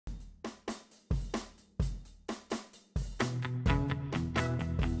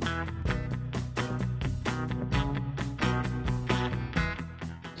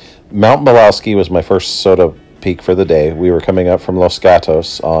Mount Bielawski was my first SOTA peak for the day. We were coming up from Los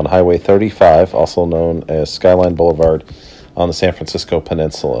Gatos on Highway 35, also known as Skyline Boulevard on the San Francisco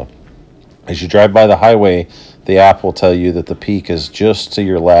Peninsula. As you drive by the highway, the app will tell you that the peak is just to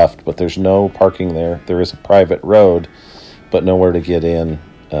your left, but there's no parking there. There is a private road, but nowhere to get in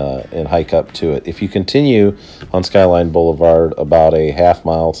and hike up to it. If you continue on Skyline Boulevard about a half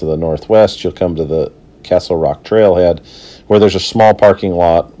mile to the northwest, you'll come to the Castle Rock Trailhead, where there's a small parking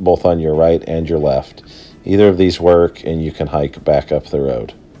lot both on your right and your left. Either of these work, and you can hike back up the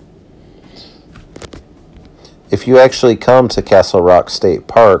road. If you actually come to Castle Rock State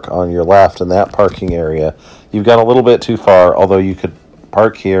Park on your left in that parking area, you've gone a little bit too far, although you could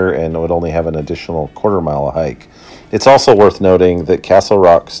park here and it would only have an additional quarter-mile hike. It's also worth noting that Castle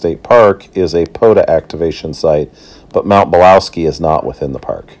Rock State Park is a POTA activation site, but Mount Bielawski is not within the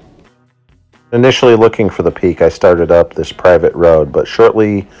park. Initially looking for the peak, I started up this private road, but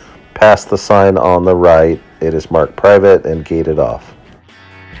shortly past the sign on the right, it is marked private and gated off.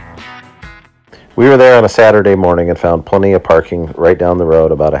 We were there on a Saturday morning and found plenty of parking right down the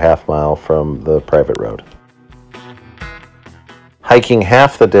road about a half mile from the private road. Hiking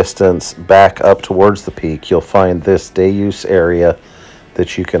half the distance back up towards the peak, you'll find this day use area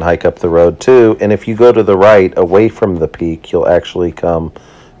that you can hike up the road to, and if you go to the right away from the peak, you'll actually come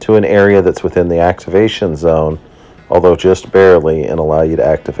to an area that's within the activation zone, although just barely, and allow you to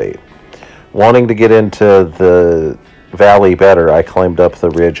activate. Wanting to get into the valley better, I climbed up the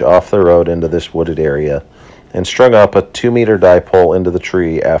ridge off the road into this wooded area and strung up a 2-meter dipole into the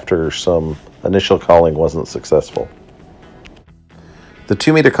tree after some initial calling wasn't successful. The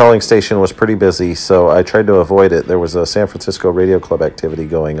 2-meter calling station was pretty busy, so I tried to avoid it. There was a San Francisco Radio Club activity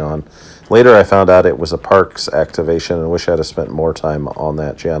going on. Later I found out it was a parks activation and wish I'd have spent more time on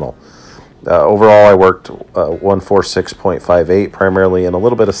that channel. Overall I worked 146.58, primarily in a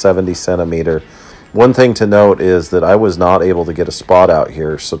little bit of 70 centimeter. One thing to note is that I was not able to get a spot out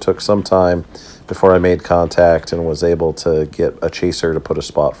here, so it took some time before I made contact and was able to get a chaser to put a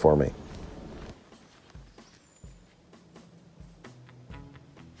spot for me.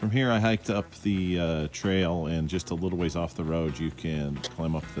 From here I hiked up the trail, and just a little ways off the road you can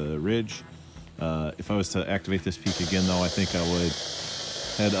climb up the ridge. If I was to activate this peak again though, I think I would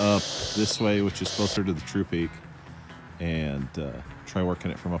head up this way, which is closer to the true peak, and try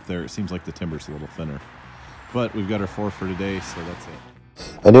working it from up there. It seems like the timber's a little thinner. But we've got our 4 for today, so that's it.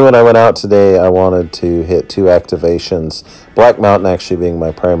 I knew when I went out today I wanted to hit 2 activations, Black Mountain actually being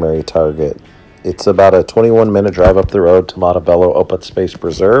my primary target. It's about a 21-minute drive up the road to Montebello Open Space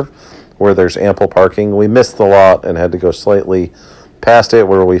Preserve, where there's ample parking. We missed the lot and had to go slightly past it,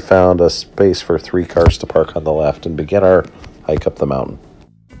 where we found a space for 3 cars to park on the left and begin our hike up the mountain.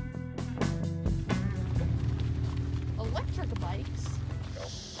 Electric bikes?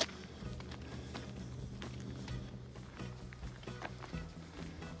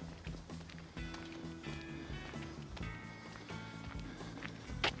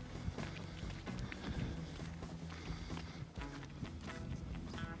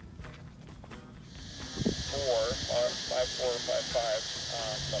 Four,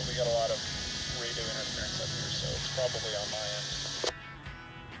 5, but we got a lot of radio interference up here, so it's probably on my end.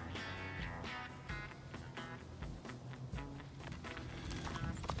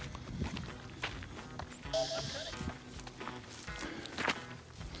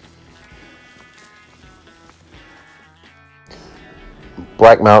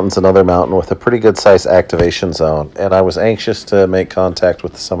 Black Mountain's another mountain with a pretty good sized activation zone, and I was anxious to make contact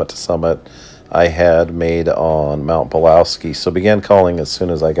with the summit to summit I had made on Mount Bielawski, so began calling as soon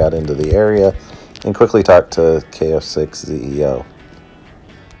as I got into the area and quickly talked to KF6 ZEO.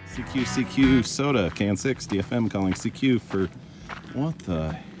 CQ SOTA, CAN 6, DFM calling CQ for... What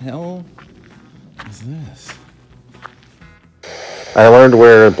the hell is this? I learned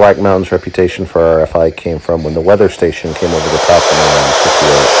where Black Mountain's reputation for RFI came from when the weather station came over the top of me on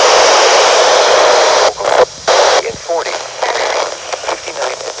 58. In 40, 59,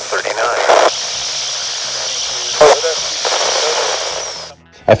 and 39.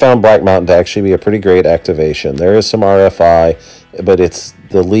 I found Black Mountain to actually be a pretty great activation. There is some RFI, but it's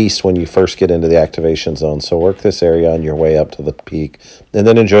the least when you first get into the activation zone. So work this area on your way up to the peak, and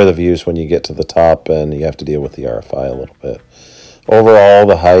then enjoy the views when you get to the top and you have to deal with the RFI a little bit. Overall,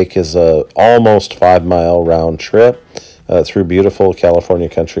 the hike is a almost 5-mile round trip through beautiful California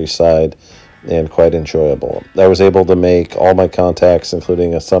countryside and quite enjoyable. I was able to make all my contacts,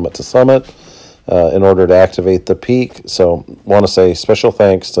 including a summit to summit, in order to activate the peak. So want to say special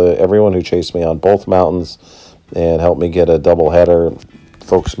thanks to everyone who chased me on both mountains and helped me get a double header,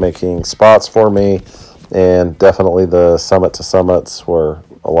 folks making spots for me, and definitely the summit to summits were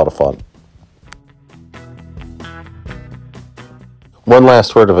a lot of fun. One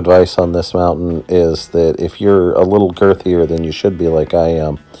last word of advice on this mountain is that if you're a little girthier than you should be like I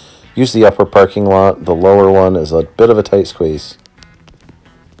am, use the upper parking lot. The lower one is a bit of a tight squeeze.